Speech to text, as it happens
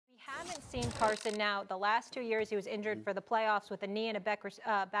haven't seen Carson now. The last 2 years he was injured for the playoffs with a knee and a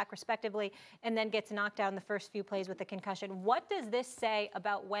back respectively, and then gets knocked out in the first few plays with a concussion. What does this say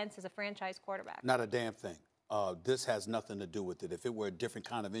about Wentz as a franchise quarterback? Not a damn thing. This has nothing to do with it. If it were a different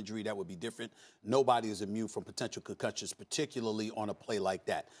kind of injury, that would be different. Nobody is immune from potential concussions, particularly on a play like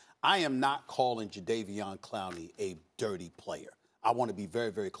that. I am not calling Jadeveon Clowney a dirty player. I want to be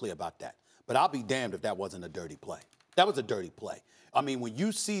very, very clear about that. But I'll be damned if that wasn't a dirty play. That was a dirty play. I mean, when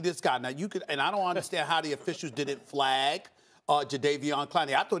you see this guy, now you could, and I don't understand how the officials didn't flag Jadeveon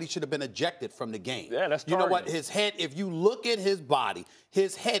Clowney. I thought he should have been ejected from the game. Yeah, that's targeting. You know what? His head, if you look at his body,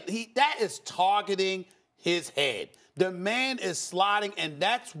 his head, that is targeting his head. The man is sliding, and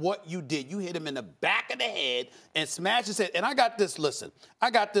that's what you did. You hit him in the back of the head and smashed his head. And I got this, listen,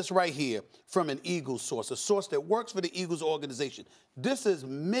 I got this right here from an Eagles source, a source that works for the Eagles organization. This is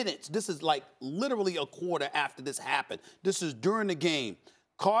minutes. This is like literally a quarter after this happened. This is during the game.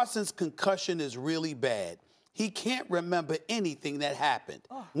 Carson's concussion is really bad. He can't remember anything that happened.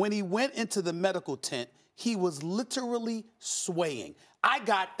 When he went into the medical tent, he was literally swaying. I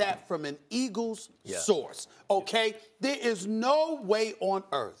got that from an Eagles source, okay? There is no way on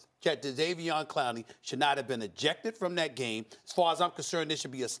earth that Jadeveon Clowney should not have been ejected from that game. As far as I'm concerned, there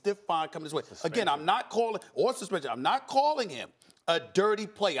should be a stiff fine coming his way. Again, I'm not calling, or suspension, I'm not calling him a dirty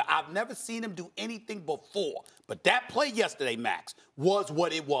player. I've never seen him do anything before. But that play yesterday, Max, was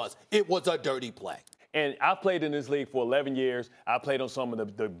what it was. It was a dirty play. And I played in this league for 11 years. I played on some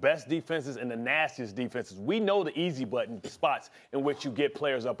of the best defenses and the nastiest defenses. We know the easy button spots in which you get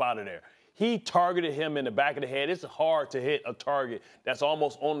players up out of there. He targeted him in the back of the head. It's hard to hit a target that's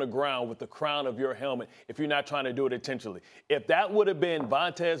almost on the ground with the crown of your helmet if you're not trying to do it intentionally. If that would have been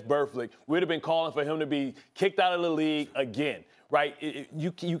Vontaze Burfict, we'd have been calling for him to be kicked out of the league again. Right?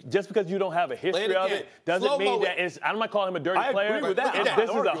 You just because you don't have a history of it doesn't mean that it's – I'm not calling him a dirty player. I agree with that. This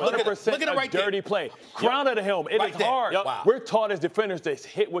is 100% a dirty play. Crown of the helmet. It is hard. Wow. We're taught as defenders to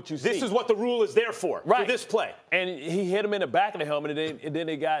hit what you see. This is what the rule is there for this play. And he hit him in the back of the helmet, and then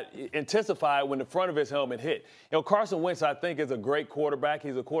it got intensified when the front of his helmet hit. You know, Carson Wentz, I think, is a great quarterback.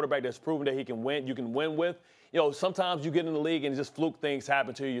 He's a quarterback that's proven that he can win. You can win with. You know, sometimes you get in the league and just fluke things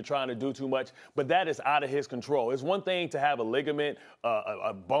happen to you. You're trying to do too much, but that is out of his control. It's one thing to have a ligament,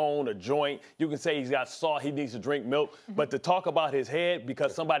 a bone, a joint. You can say he's got salt, he needs to drink milk, but to talk about his head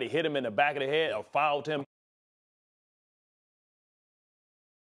because somebody hit him in the back of the head or fouled him.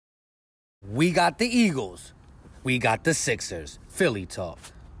 We got the Eagles. We got the Sixers. Philly talk.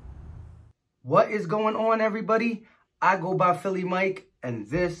 What is going on, everybody? I go by Philly Mike, and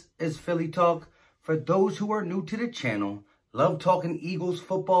this is Philly Talk. For those who are new to the channel, love talking Eagles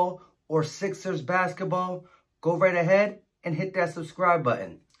football or Sixers basketball, go right ahead and hit that subscribe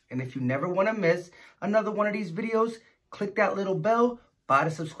button. And if you never want to miss another one of these videos, click that little bell by the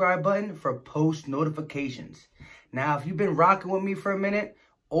subscribe button for post notifications. Now, if you've been rocking with me for a minute,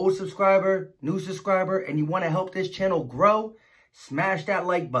 old subscriber, new subscriber, and you want to help this channel grow, smash that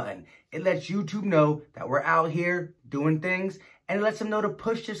like button. It lets YouTube know that we're out here doing things, and it lets them know to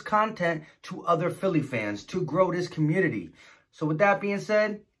push this content to other Philly fans to grow this community. So with that being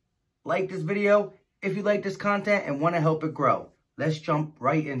said, like this video if you like this content and want to help it grow. Let's jump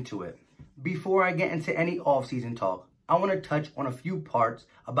right into it. Before I get into any off-season talk, I want to touch on a few parts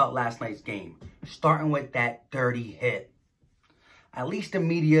about last night's game, starting with that dirty hit. At least the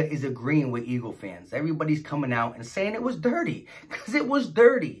media is agreeing with Eagle fans. Everybody's coming out and saying it was dirty, because it was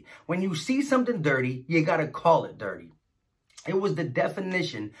dirty. When you see something dirty, you got to call it dirty. It was the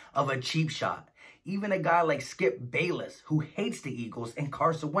definition of a cheap shot. Even a guy like Skip Bayless, who hates the Eagles, and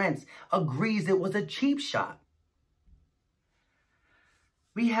Carson Wentz, agrees it was a cheap shot.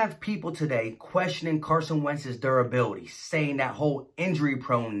 We have people today questioning Carson Wentz's durability, saying that whole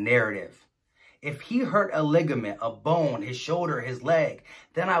injury-prone narrative. If he hurt a ligament, a bone, his shoulder, his leg,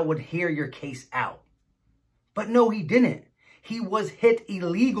 then I would hear your case out. But no, he didn't. He was hit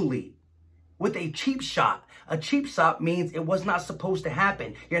illegally with a cheap shot. A cheap shot means it was not supposed to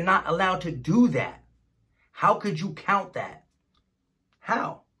happen. You're not allowed to do that. How could you count that?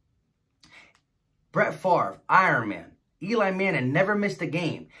 How? Brett Favre, Iron Man, Eli Manning never missed a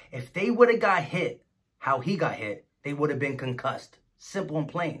game. If they would have got hit how he got hit, they would have been concussed. Simple and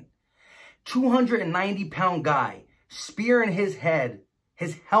plain. 290-pound guy spearing his head,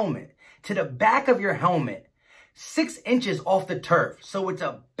 his helmet, to the back of your helmet, 6 inches off the turf. So it's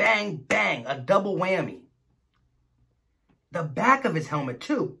a bang, bang, a double whammy. The back of his helmet,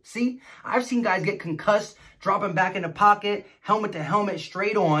 too. See, I've seen guys get concussed, dropping back in the pocket, helmet to helmet,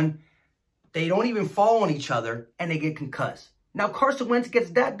 straight on. They don't even fall on each other, and they get concussed. Now, Carson Wentz gets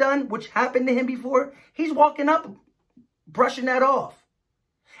that done, which happened to him before. He's walking up, brushing that off.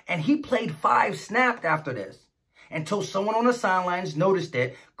 And he played 5 snaps after this until someone on the sidelines noticed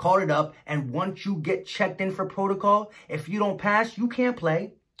it, called it up, and once you get checked in for protocol, if you don't pass, you can't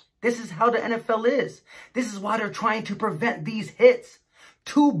play. This is how the NFL is. This is why they're trying to prevent these hits.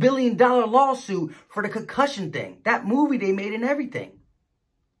 $2 billion lawsuit for the concussion thing. That movie they made and everything.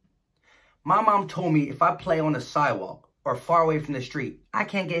 My mom told me if I play on the sidewalk or far away from the street, I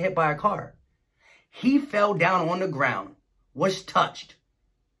can't get hit by a car. He fell down on the ground, was touched,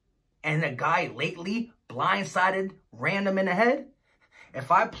 and a guy lately blindsided, ran him in the head.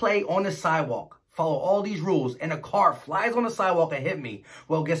 If I play on the sidewalk, follow all these rules, and a car flies on the sidewalk and hit me,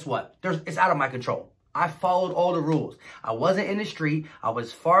 well, guess what? It's out of my control. I followed all the rules. I wasn't in the street. I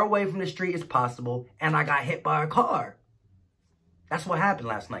was far away from the street as possible, and I got hit by a car. That's what happened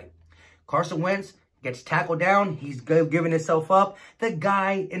last night. Carson Wentz gets tackled down. He's giving himself up. The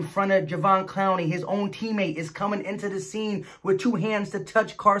guy in front of Javon Clowney, his own teammate, is coming into the scene with 2 hands to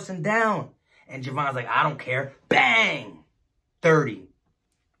touch Carson down. And Javon's like, I don't care. Bang! 30.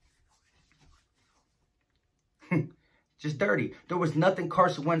 Just dirty. There was nothing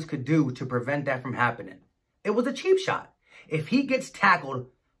Carson Wentz could do to prevent that from happening. It was a cheap shot. If he gets tackled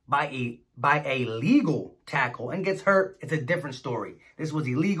by a legal tackle and gets hurt, it's a different story. This was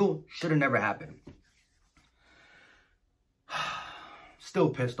illegal. Should have never happened. Still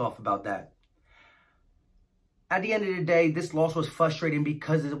pissed off about that. At the end of the day, this loss was frustrating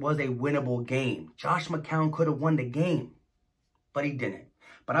because it was a winnable game. Josh McCown could have won the game, but he didn't.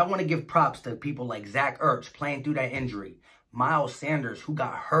 But I want to give props to people like Zach Ertz playing through that injury. Miles Sanders, who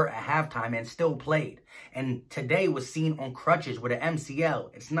got hurt at halftime and still played. And today was seen on crutches with an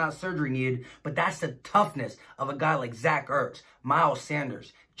MCL. It's not surgery needed, but that's the toughness of a guy like Zach Ertz, Miles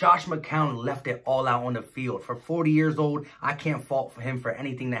Sanders. Josh McCown left it all out on the field. For 40 years old, I can't fault for him for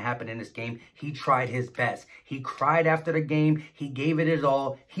anything that happened in this game. He tried his best. He cried after the game. He gave it his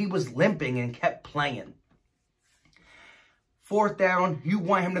all. He was limping and kept playing. 4th down, you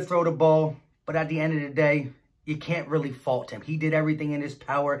want him to throw the ball, but at the end of the day, you can't really fault him. He did everything in his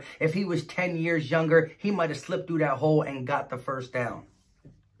power. If he was 10 years younger, he might have slipped through that hole and got the 1st down.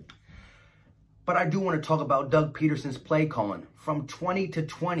 But I do want to talk about Doug Peterson's play calling. From 20 to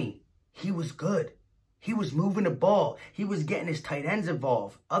 20, he was good. He was moving the ball. He was getting his tight ends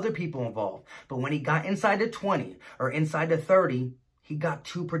involved, other people involved. But when he got inside the 20 or inside the 30, he got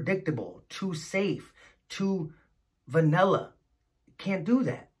too predictable, too safe, too vanilla. Can't do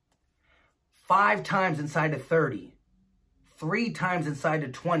that. 5 times inside the 30, 3 times inside the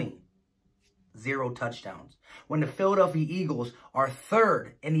 20, 0 touchdowns. When the Philadelphia Eagles are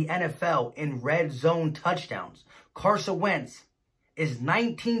 3rd in the NFL in red zone touchdowns, Carson Wentz is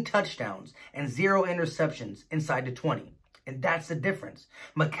 19 touchdowns and 0 interceptions inside the 20. And that's the difference.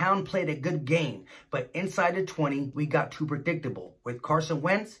 McCown played a good game, but inside the 20, we got too predictable. With Carson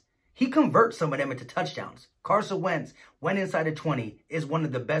Wentz, he converts some of them into touchdowns. Carson Wentz, when inside the 20, is one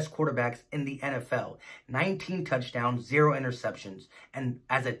of the best quarterbacks in the NFL. 19 touchdowns, 0 interceptions. And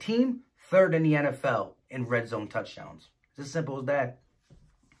as a team, 3rd in the NFL in red zone touchdowns. It's as simple as that.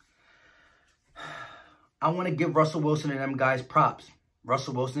 I want to give Russell Wilson and them guys props.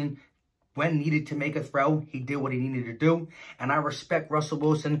 Russell Wilson, when needed to make a throw, he did what he needed to do. And I respect Russell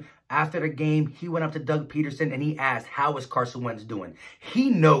Wilson. After the game, he went up to Doug Peterson and he asked, how is Carson Wentz doing? He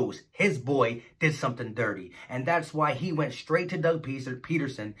knows his boy did something dirty. And that's why he went straight to Doug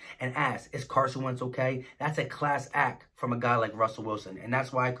Peterson and asked, is Carson Wentz okay? That's a class act from a guy like Russell Wilson. And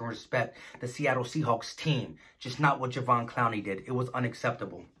that's why I can respect the Seattle Seahawks team. Just not what Javon Clowney did. It was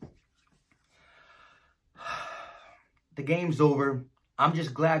unacceptable. The game's over. I'm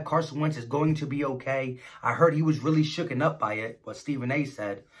just glad Carson Wentz is going to be okay. I heard he was really shooken up by it, what Stephen A.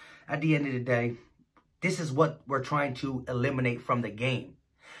 said. At the end of the day, this is what we're trying to eliminate from the game.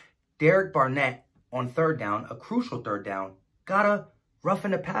 Derek Barnett on 3rd down, a crucial 3rd down, got a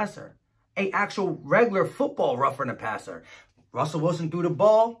roughing the passer. A actual regular football roughing the passer. Russell Wilson threw the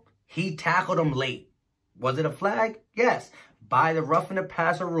ball. He tackled him late. Was it a flag? Yes. By the roughing the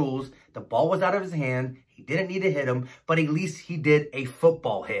passer rules, the ball was out of his hand. He didn't need to hit him, but at least he did a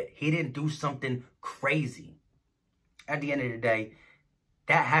football hit. He didn't do something crazy. At the end of the day,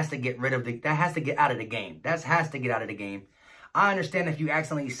 that has to get out of the game. That has to get out of the game. I understand if you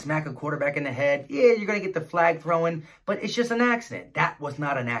accidentally smack a quarterback in the head, yeah, you're going to get the flag thrown, but it's just an accident. That was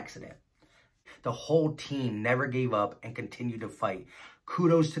not an accident. The whole team never gave up and continued to fight.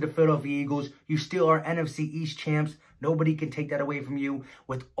 Kudos to the Philadelphia Eagles. You still are NFC East champs. Nobody can take that away from you.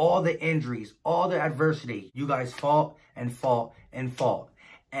 With all the injuries, all the adversity, you guys fought and fought and fought.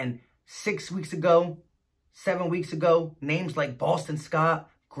 And 6 weeks ago, 7 weeks ago, names like Boston Scott,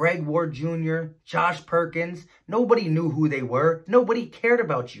 Greg Ward Jr., Josh Perkins. Nobody knew who they were. Nobody cared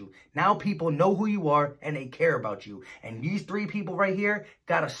about you. Now people know who you are and they care about you. And these three people right here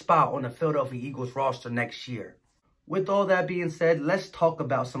got a spot on the Philadelphia Eagles roster next year. With all that being said, let's talk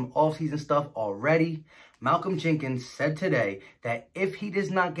about some offseason stuff already. Malcom Jenkins said today that if he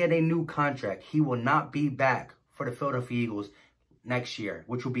does not get a new contract, he will not be back for the Philadelphia Eagles next year,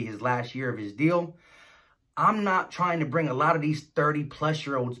 which will be his last year of his deal. I'm not trying to bring a lot of these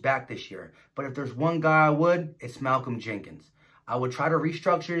 30-plus-year-olds back this year, but if there's one guy I would, it's Malcom Jenkins. I would try to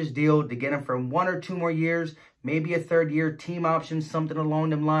restructure his deal to get him for 1 or 2 more years, maybe a third-year team option, something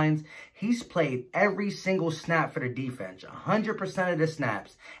along them lines. He's played every single snap for the defense, 100% of the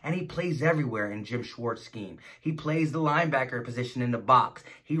snaps, and he plays everywhere in Jim Schwartz's scheme. He plays the linebacker position in the box.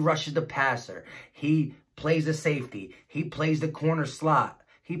 He rushes the passer. He plays the safety. He plays the corner slot.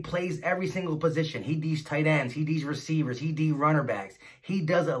 He plays every single position. He D's tight ends. He D's receivers. He D runner backs. He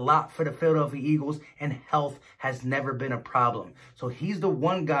does a lot for the Philadelphia Eagles, and health has never been a problem. So he's the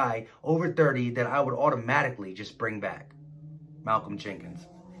one guy over 30 that I would automatically just bring back, Malcom Jenkins.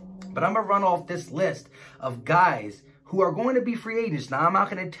 But I'm going to run off this list of guys who are going to be free agents. Now, I'm not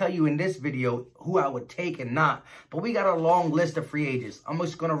going to tell you in this video who I would take and not, but we got a long list of free agents. I'm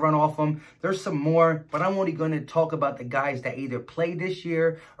just going to run off them. There's some more, but I'm only going to talk about the guys that either play this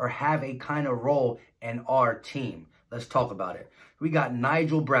year or have a kind of role in our team. Let's talk about it. We got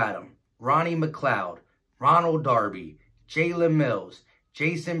Nigel Bradham, Ronnie McLeod, Ronald Darby, Jalen Mills,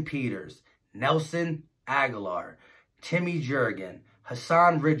 Jason Peters, Nelson Aguilar, Timmy Jurgen,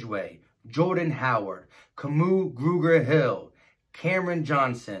 Hassan Ridgeway, Jordan Howard, Camus Gruger-Hill, Cameron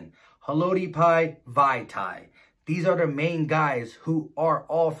Johnson, Haloti Vaitai. These are the main guys who are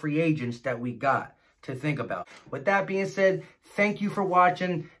all free agents that we got to think about. With that being said, thank you for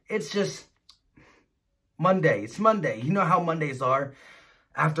watching. It's just Monday. It's Monday. You know how Mondays are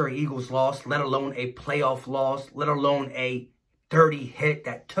after an Eagles loss, let alone a playoff loss, let alone a dirty hit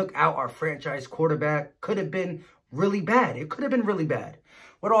that took out our franchise quarterback. Could have been really bad. It could have been really bad.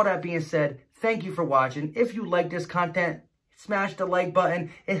 With all that being said, thank you for watching. If you like this content, smash the like button.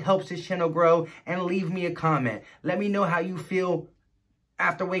 It helps this channel grow. And leave me a comment. Let me know how you feel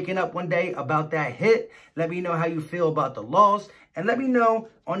after waking up one day about that hit. Let me know how you feel about the loss. And let me know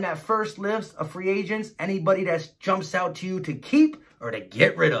on that first list of free agents, anybody that jumps out to you to keep or to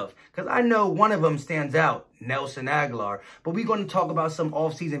get rid of. Because I know one of them stands out, Nelson Aguilar. But we're going to talk about some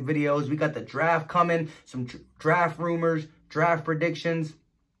off-season videos. We got the draft coming, some draft rumors, draft predictions.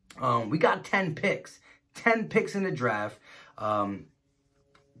 We got 10 picks. 10 picks in the draft.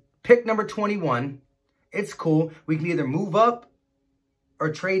 Pick number 21. It's cool. We can either move up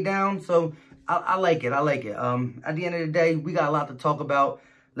or trade down. So I like it. I like it. At the end of the day, we got a lot to talk about.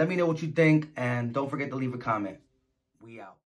 Let me know what you think. And don't forget to leave a comment. We out.